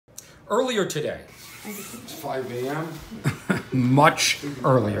Earlier today. It's 5 a.m. Much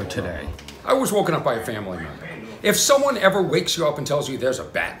earlier today. I was woken up by a family member. If someone ever wakes you up and tells you there's a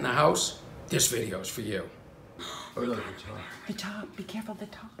bat in the house, this video is for you. The top. Be careful of the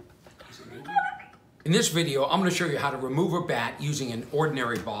top. In this video, I'm going to show you how to remove a bat using an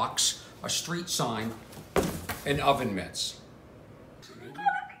ordinary box, a street sign, and oven mitts.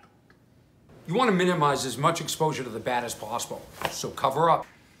 You want to minimize as much exposure to the bat as possible, so cover up.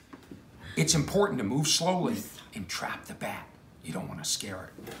 It's important to move slowly and trap the bat. You don't want to scare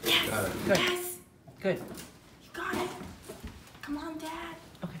it. Yes. Good. Yes. Good. You got it. Come on, Dad.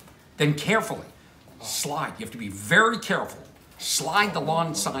 Okay. Then carefully slide. You have to be very careful. Slide the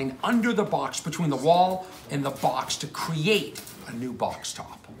lawn sign under the box between the wall and the box to create a new box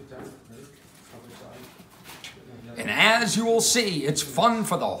top. And as you will see, it's fun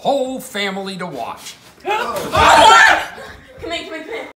for the whole family to watch. Come here, come here.